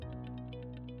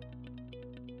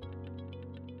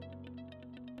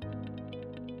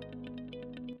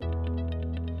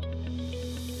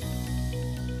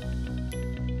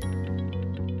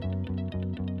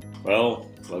Well,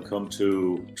 welcome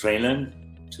to Trainland,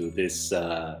 to this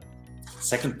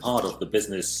second part of the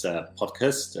business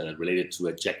podcast related to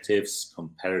adjectives,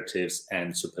 comparatives,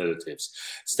 and superlatives.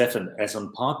 Stefan, as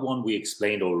on part one, we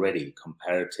explained already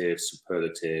comparatives,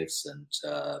 superlatives, and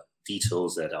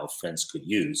details that our friends could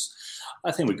use.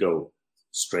 I think we go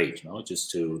straight,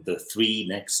 just to the three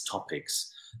next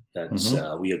topics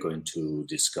that we are going to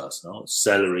discuss.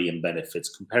 Salary and benefits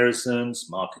comparisons,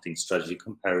 marketing strategy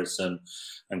comparison,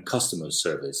 and customer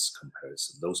service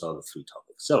comparison. Those are the three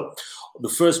topics. So the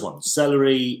first one,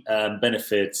 salary and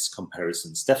benefits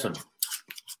comparison. Stefan,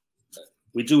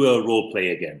 we do a role play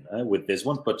again with this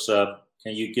one, but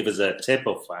can you give us a tip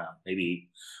of maybe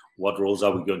what roles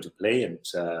are we going to play and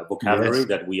vocabulary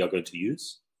that we are going to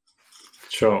use?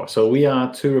 Sure. So we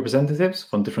are two representatives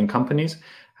from different companies,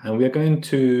 and we are going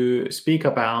to speak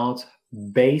about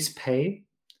base pay,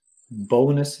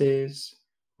 bonuses,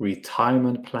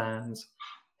 retirement plans,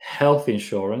 health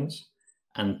insurance,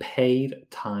 and paid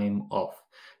time off.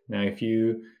 Now, if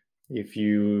you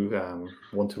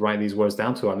want to write these words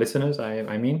down to our listeners,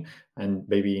 I mean, and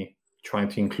maybe trying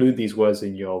to include these words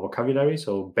in your vocabulary.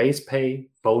 So base pay,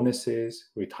 bonuses,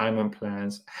 retirement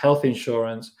plans, health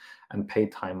insurance, and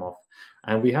paid time off.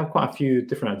 And we have quite a few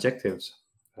different adjectives.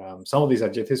 Some of these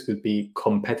adjectives could be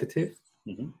competitive,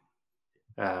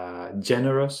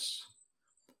 generous,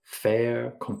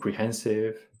 fair,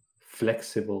 comprehensive,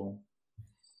 flexible.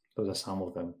 Those are some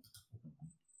of them.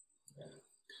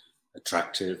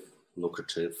 Attractive,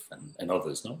 lucrative, and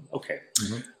others, no? Okay.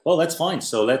 Well, that's fine.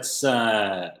 So let's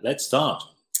start.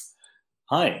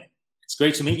 Hi, it's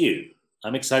great to meet you.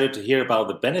 I'm excited to hear about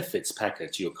the benefits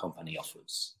package your company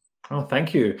offers. Oh,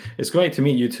 thank you. It's great to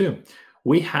meet you too.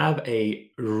 We have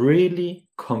a really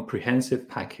comprehensive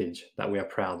package that we are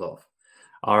proud of.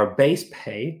 Our base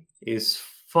pay is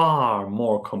far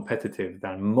more competitive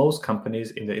than most companies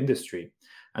in the industry.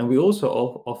 And we also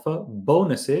offer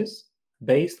bonuses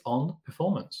based on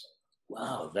performance.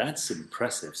 Wow, that's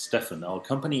impressive, Stefan. Our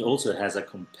company also has a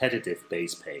competitive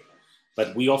base pay,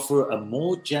 but we offer a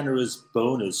more generous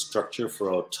bonus structure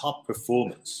for our top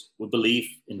performance. We believe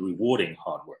in rewarding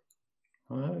hard work.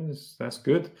 That's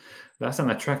good. That's an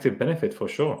attractive benefit for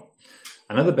sure.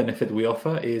 Another benefit we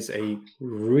offer is a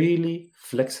really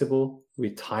flexible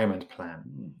retirement plan.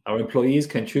 Our employees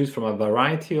can choose from a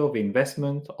variety of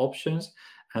investment options,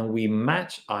 and we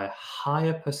match a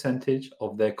higher percentage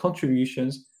of their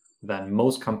contributions than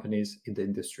most companies in the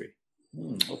industry.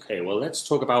 Okay, well, let's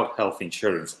talk about health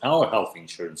insurance. Our health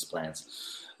insurance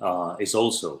plans is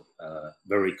also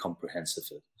very comprehensive.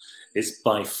 It's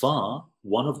by far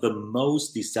one of the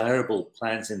most desirable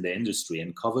plans in the industry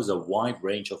and covers a wide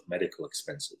range of medical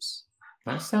expenses.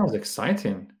 That sounds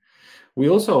exciting. We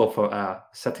also offer a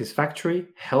satisfactory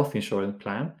health insurance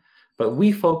plan, but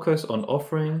we focus on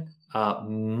offering a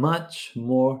much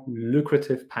more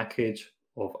lucrative package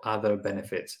of other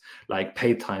benefits like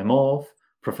paid time off,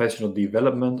 professional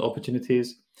development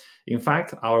opportunities. In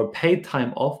fact, our paid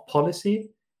time off policy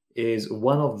is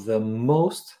one of the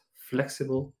most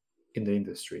flexible in the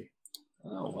industry.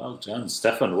 Oh, well done,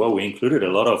 Stefan. Well, we included a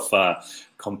lot of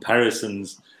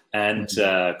comparisons and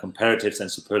comparatives and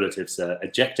superlatives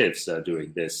adjectives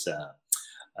during this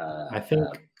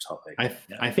topic. I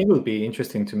think it would be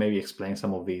interesting to maybe explain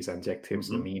some of these adjectives,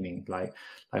 the meaning. Like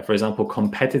for example,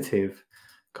 competitive.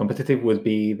 Competitive would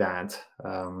be that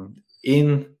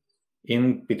in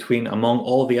between among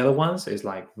all the other ones is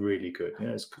like really good.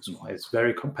 It's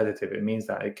very competitive. It means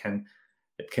that it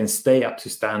can stay up to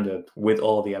standard with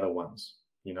all the other ones.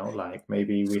 Like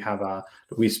maybe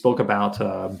we spoke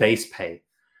about base pay.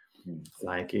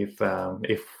 Like if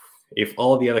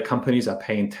all the other companies are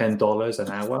paying $10 an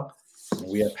hour,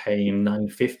 we are paying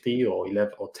 $9.50 or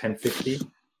 $11 or $10.50.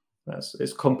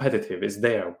 It's competitive. It's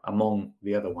there among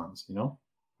the other ones.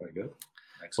 Very good.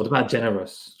 Excellent. What about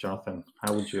generous, Jonathan?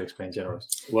 How would you explain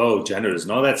generous? Well, generous,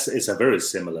 it's a very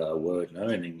similar word,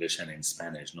 in English and in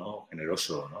Spanish, in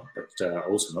Russian, but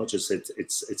also not just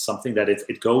it's something that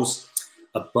it goes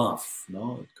above,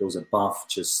 it goes above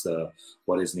just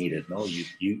what is needed.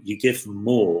 You give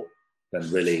more than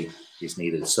really is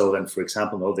needed. So then, for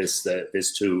example, these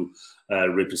two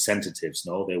representatives,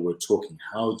 they were talking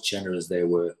how generous they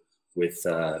were with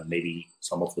maybe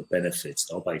some of the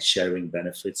benefits, by sharing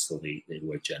benefits, so they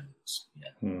were generous.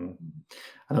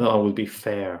 Another one would be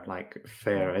fair, like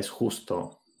fair es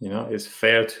justo. It's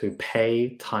fair to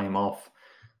pay time off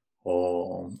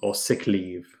or sick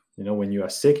leave. When you are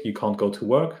sick, you can't go to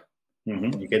work.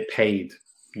 You get paid.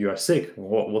 You are sick.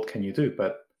 What can you do?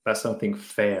 But that's something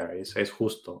fair. Es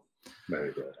justo.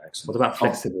 Very good. Excellent. What about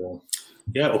flexible?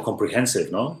 Yeah, or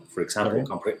comprehensive, no? For example,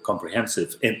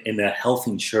 comprehensive in the health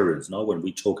insurance, no? When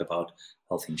we talk about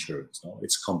health insurance, no?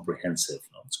 It's comprehensive,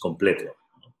 no? It's completo,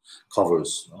 no?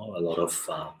 Covers, no? A lot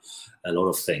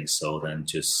of things. So then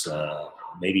just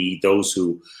maybe those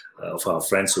who of our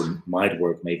friends who might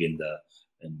work maybe in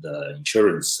the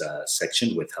insurance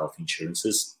section with health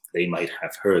insurances, they might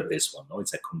have heard this one, no?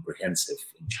 It's a comprehensive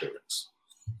insurance.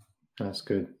 That's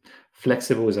good.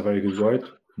 Flexible is a very good word.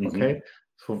 Okay,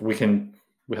 so we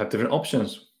have different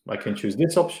options. I can choose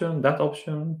this option, that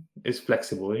option. It's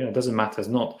flexible. Yeah, it doesn't matter. It's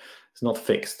not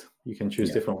fixed. You can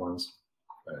choose different ones.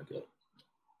 Very good.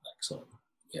 Excellent.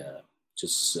 Yeah,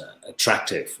 just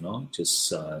attractive. No,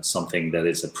 just something that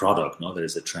is a product. No, that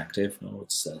is attractive. No,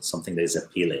 it's something that is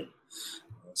appealing.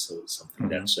 So something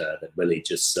that really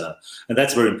just and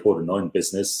that's very important. No, in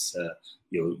business,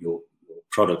 your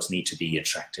products need to be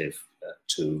attractive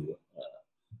to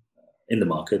in the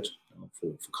market,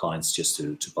 for clients just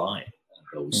to buy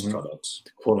those products.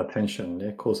 To call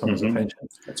attention, call someone's attention.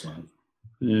 That's right.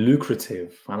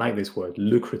 Lucrative. I like this word.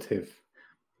 Lucrative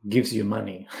gives you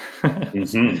money. I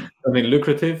mean,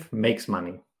 lucrative makes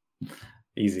money.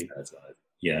 Easy. That's right.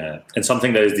 Yeah, and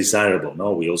something that is desirable.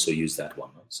 No, we also use that one.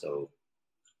 So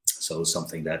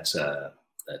something that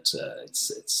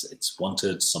it's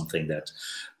wanted, something that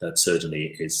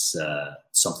certainly is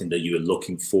something that you are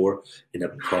looking for in a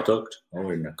product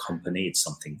or in a company. It's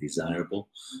something desirable.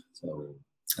 So,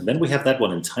 and then we have that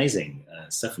one, enticing,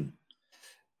 Stefan.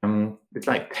 It's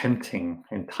like tempting.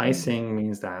 Enticing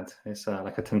means that it's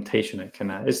like a temptation.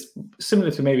 It's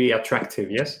similar to maybe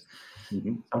attractive. Yes,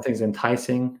 something's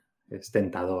enticing. It's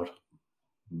tentador.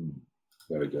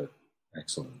 Very good.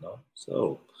 Excellent. No?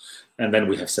 So, and then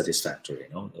we have satisfactory.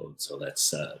 No? So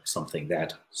that's something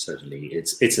that certainly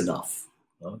it's enough.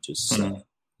 No? Just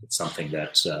it's something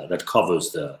that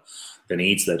covers the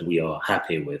needs, that we are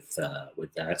happy with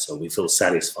that. So we feel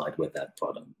satisfied with that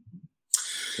product.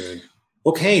 Good.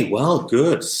 Okay. Well,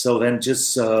 good. So then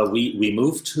just we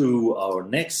move to our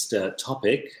next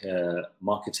topic,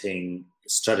 marketing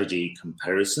strategy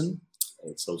comparison.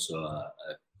 It's also a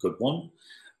good one.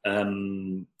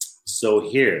 So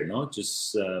here,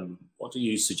 just what do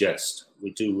you suggest?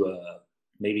 We do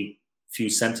maybe a few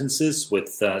sentences with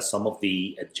some of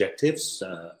the adjectives.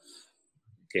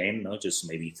 Again, just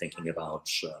maybe thinking about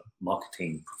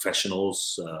marketing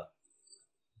professionals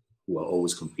who are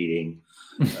always competing.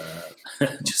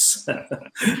 Just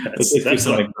that's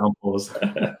some examples.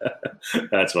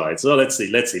 That's right. So let's see.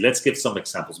 Let's give some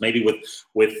examples. Maybe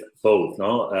with both,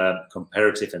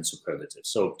 comparative and superlative.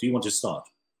 So do you want to start?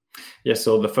 Yes,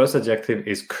 so the first adjective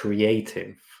is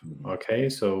creative. Okay,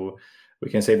 so we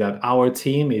can say that our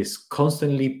team is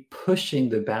constantly pushing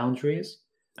the boundaries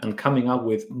and coming up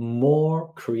with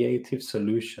more creative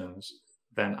solutions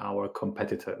than our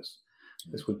competitors.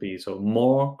 This would be so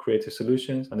more creative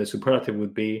solutions, and the superlative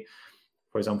would be,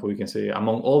 for example, we can say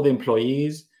among all the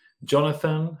employees,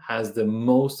 Jonathan has the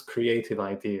most creative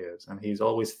ideas, and he's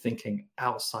always thinking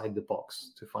outside the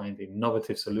box to find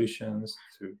innovative solutions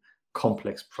to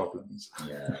complex problems.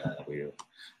 Yeah, we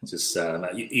just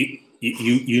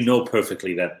you know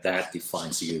perfectly that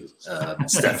defines you,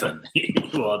 Stefan.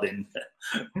 You are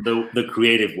the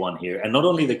creative one here, and not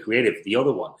only the creative, the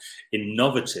other one,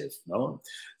 innovative. No,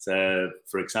 so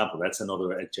for example, that's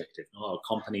another adjective. No, our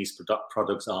company's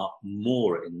products are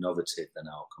more innovative than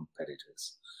our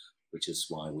competitors, which is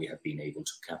why we have been able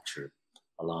to capture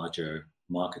a larger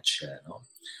market share. No.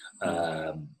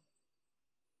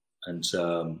 And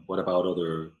what about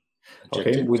other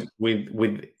adjectives? Okay,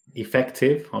 with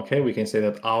effective, okay, we can say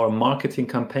that our marketing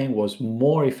campaign was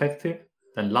more effective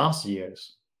than last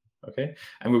year's. Okay,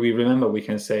 and we remember we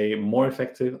can say more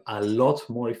effective, a lot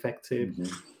more effective,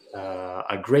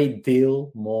 a great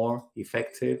deal more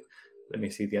effective. Let me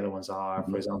see. The other ones are,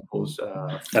 for example,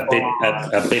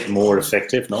 a bit more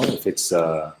effective. No, if it's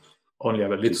only a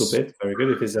little bit, very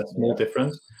good. If it's a small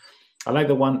difference. I like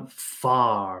the one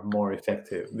far more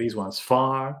effective. These ones,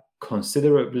 far,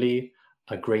 considerably,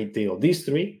 a great deal. These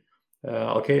three,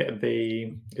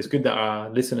 it's good that our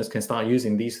listeners can start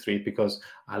using these three because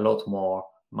a lot more,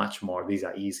 much more, these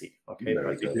are easy. Okay,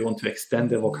 but if you want to extend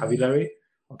the vocabulary,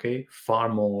 okay, far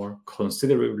more,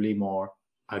 considerably more,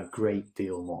 a great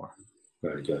deal more.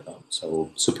 Very good.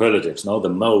 So superlatives, the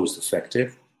most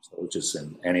effective. So just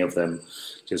in any of them,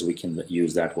 just we can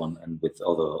use that one, and with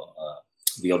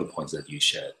the other points that you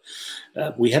shared.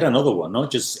 We had another one,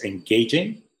 not just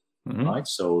engaging, right?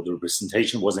 So the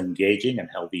presentation was engaging and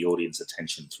held the audience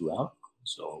attention throughout.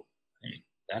 So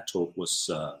that talk was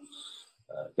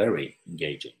very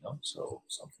engaging, So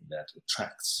something that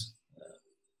attracts.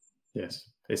 Yes,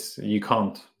 You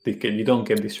don't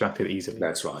get distracted easily.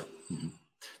 That's right. Mm-hmm.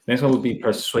 Next one would be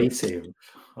persuasive.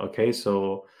 Okay,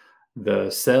 so the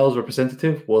sales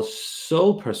representative was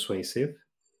so persuasive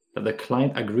that the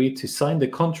client agreed to sign the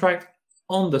contract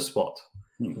on the spot,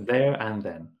 there and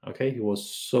then. Okay, he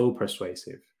was so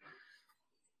persuasive.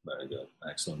 Very good.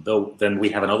 Excellent. Though, then we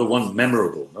have another one,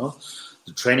 memorable. No,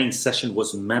 the training session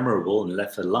was memorable and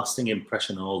left a lasting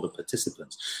impression on all the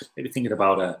participants. Maybe thinking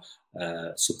about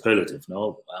a superlative.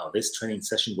 No, wow, this training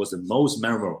session was the most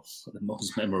memorable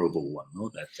one. No,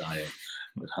 that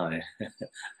I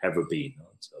ever been. No?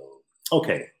 So,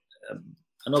 okay,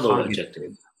 another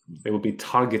adjective. It would be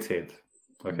targeted.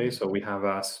 Okay, so we have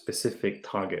a specific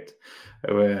target.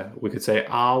 Where we could say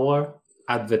our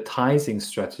advertising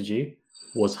strategy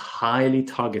was highly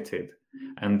targeted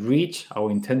and reach our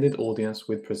intended audience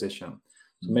with precision.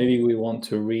 So maybe we want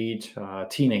to reach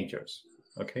teenagers.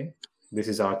 Okay, this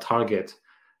is our target.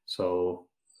 So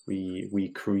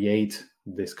we create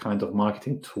this kind of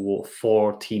marketing tool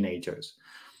for teenagers.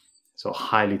 So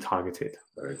highly targeted.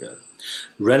 Very good.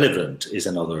 Relevant is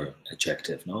another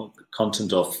adjective. No, the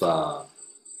content of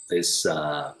this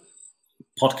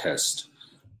podcast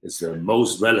is the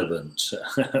most relevant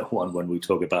one when we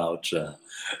talk about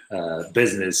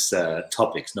business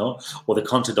topics, no? Or the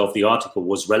content of the article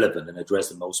was relevant and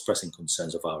addressed the most pressing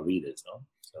concerns of our readers, no?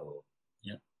 So,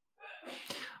 yeah.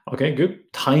 Okay,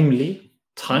 good. Timely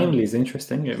is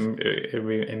interesting.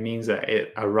 It means that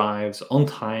it arrives on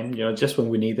time, just when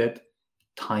we need it.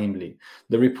 Timely.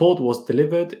 The report was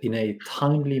delivered in a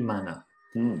timely manner,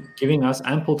 giving us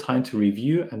ample time to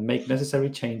review and make necessary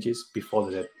changes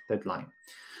before the deadline.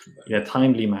 In a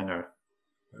timely manner.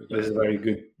 This is a very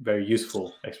good, very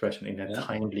useful expression. In a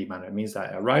timely manner. It means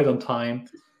that I arrived on time,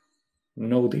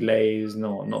 no delays,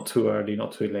 not too early,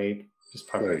 not too late. Just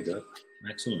perfect. Very good.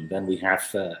 Excellent. Then we have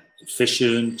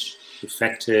efficient,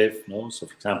 effective. No, so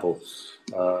for example,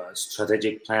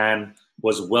 strategic plan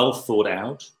was well thought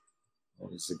out.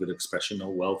 This is a good expression. No,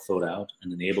 well thought out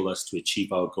and enable us to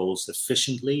achieve our goals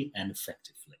efficiently and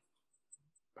effectively.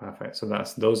 Perfect. So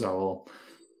those are all.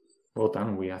 Well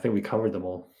done. I think we covered them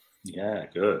all. Yeah,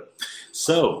 good.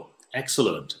 So,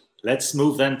 excellent. Let's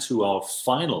move then to our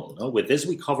final. No? With this,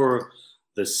 we cover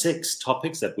the 6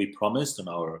 topics that we promised on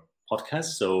our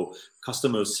podcast. So,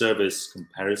 customer service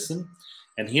comparison.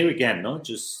 And here again,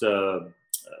 just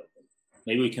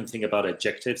maybe we can think about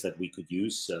adjectives that we could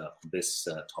use on this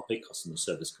topic, customer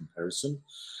service comparison.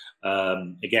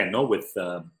 Again, with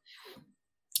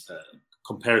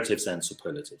comparatives and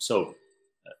superlatives. So,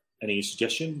 any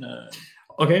suggestion?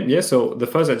 Okay, yeah. So the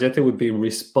first adjective would be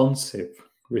responsive.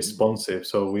 Responsive.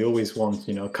 So we always want,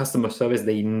 customer service,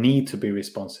 they need to be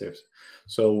responsive.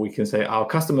 So we can say our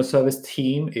customer service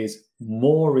team is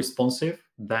more responsive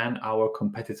than our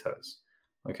competitors.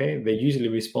 Okay, they usually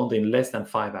respond in less than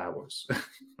 5 hours.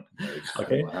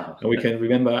 Okay, wow. And we can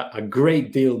remember a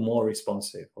great deal more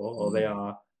responsive, or they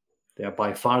are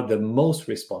by far the most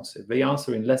responsive. They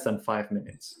answer in less than 5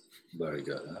 minutes. Very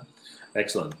good. Huh?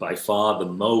 Excellent. By far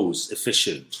the most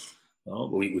efficient.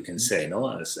 We can say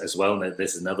as well.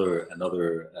 There's another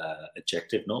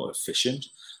adjective. Efficient.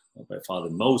 By far the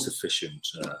most efficient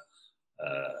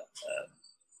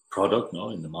product.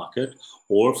 in the market.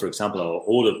 Or for example, our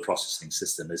order processing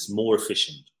system is more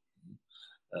efficient,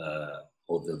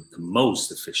 or the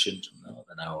most efficient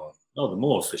than our. The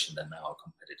more efficient than our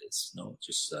competitors.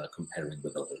 Just comparing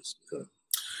with others. Good.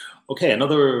 Okay,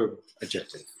 another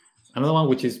adjective. Another one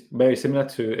which is very similar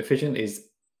to efficient is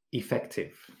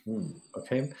effective.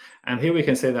 Okay, and here we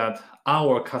can say that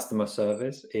our customer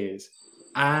service is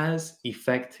as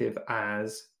effective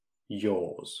as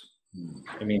yours.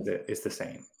 It means that it's the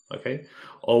same. Okay,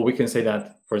 or we can say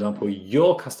that, for example,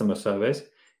 your customer service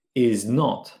is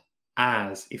not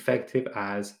as effective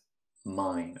as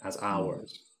mine, as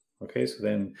ours. Okay, so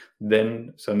then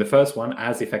in the first one,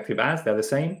 as effective as, they're the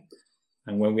same,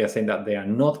 and when we are saying that they are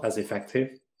not as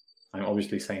effective, I'm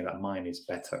obviously saying that mine is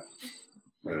better.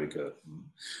 Very good.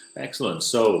 Excellent.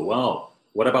 So,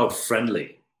 what about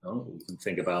friendly? We can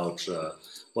think about,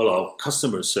 our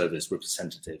customer service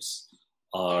representatives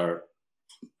are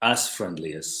as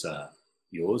friendly as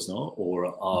yours, or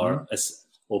are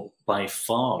or by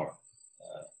far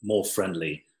more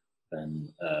friendly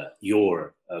than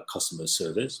your customer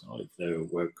service, if they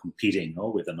were competing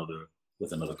with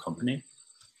another company.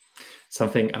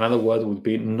 Another word would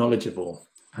be knowledgeable.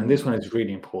 And this one is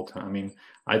really important. I mean,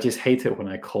 I just hate it when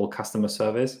I call customer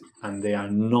service and they are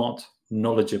not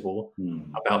knowledgeable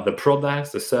about the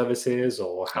products, the services,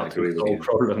 or how to solve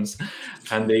problems.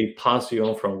 And they pass you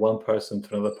on from one person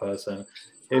to another person.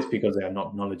 It's because they are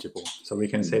not knowledgeable. So we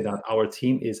can say that our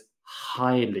team is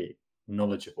highly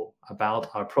knowledgeable about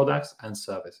our products and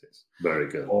services. Very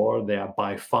good. Or they are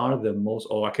by far the most,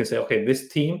 or I can say, okay, this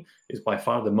team is by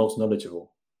far the most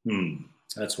knowledgeable.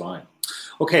 That's right.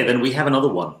 Okay, then we have another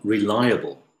one,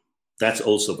 reliable. That's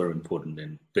also very important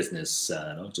in business,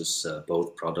 not just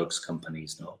both products,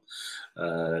 companies.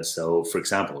 So, for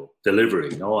example,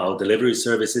 delivery. Our delivery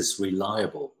service is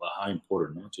reliable. Well, how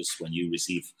important? Not just when you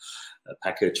receive a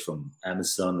package from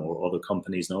Amazon or other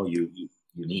companies. You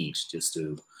need just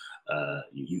to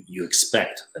you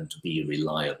expect them to be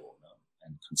reliable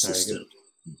and consistent.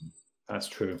 That's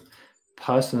true.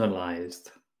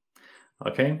 Personalized.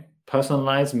 Okay.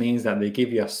 Personalized means that they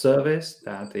give you a service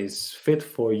that is fit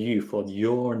for you, for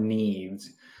your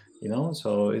needs.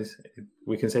 So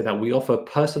we can say that we offer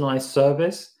personalized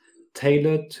service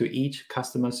tailored to each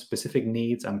customer's specific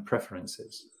needs and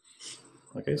preferences.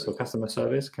 Okay, so customer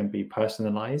service can be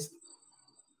personalized.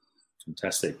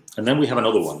 Fantastic. And then we have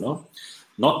another one,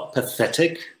 not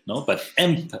pathetic, but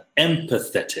empathetic,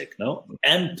 empathetic.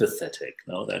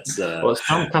 That's well,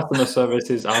 some customer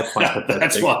services are quite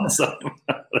pathetic.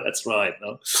 That's right.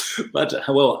 But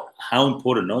how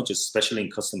important? Just especially in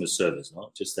customer service,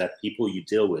 just that people you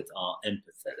deal with are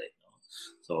empathetic.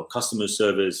 So customer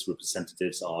service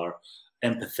representatives are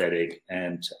empathetic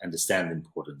and understand the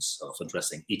importance of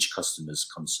addressing each customer's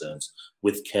concerns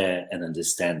with care and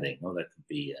understanding. That could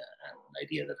be an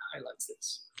idea that highlights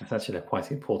this. That's actually a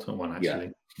quite important one,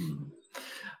 actually. Yeah.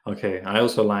 Okay, I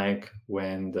also like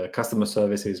when the customer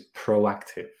service is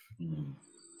proactive.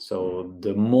 So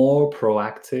the more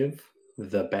proactive,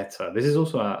 the better. This is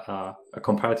also a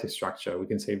comparative structure. We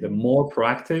can say the more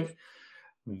proactive,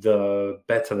 the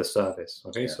better the service.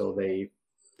 Okay, so they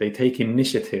take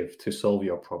initiative to solve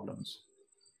your problems.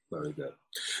 Very good.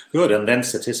 Good. And then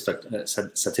satisfactory.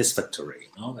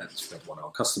 That's one.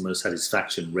 Our customer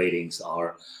satisfaction ratings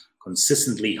are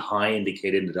consistently high,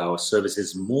 indicating that our service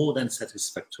is more than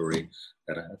satisfactory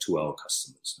to our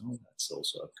customers. That's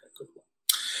also a good one.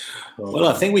 Well,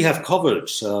 I think we have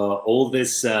covered all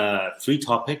these 3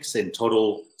 topics, in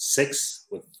total 6,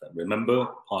 with, remember,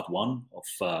 part 1 of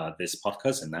this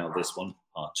podcast, and now this one,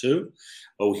 part 2.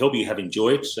 But we hope you have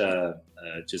enjoyed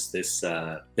just this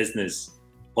business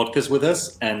podcast with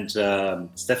us. And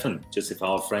Stefan, just if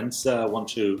our friends want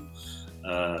to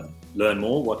learn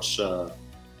more, what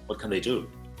can they do?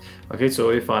 Okay,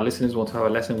 so if our listeners want to have a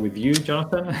lesson with you,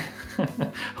 Jonathan,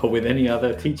 or with any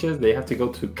other teachers, they have to go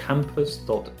to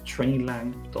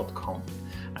campus.trainlang.com,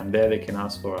 and there they can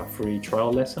ask for a free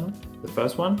trial lesson, the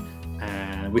first one,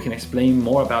 and we can explain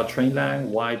more about TrainLang,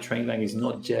 why TrainLang is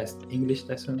not just English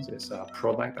lessons, it's a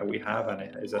product that we have, and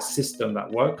it is a system that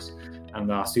works,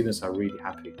 and our students are really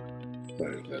happy.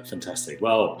 Very good, fantastic.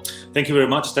 Well, thank you very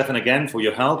much, Stefan, again for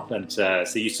your help, and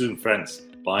see you soon, friends.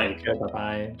 Bye. Okay,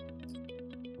 bye-bye.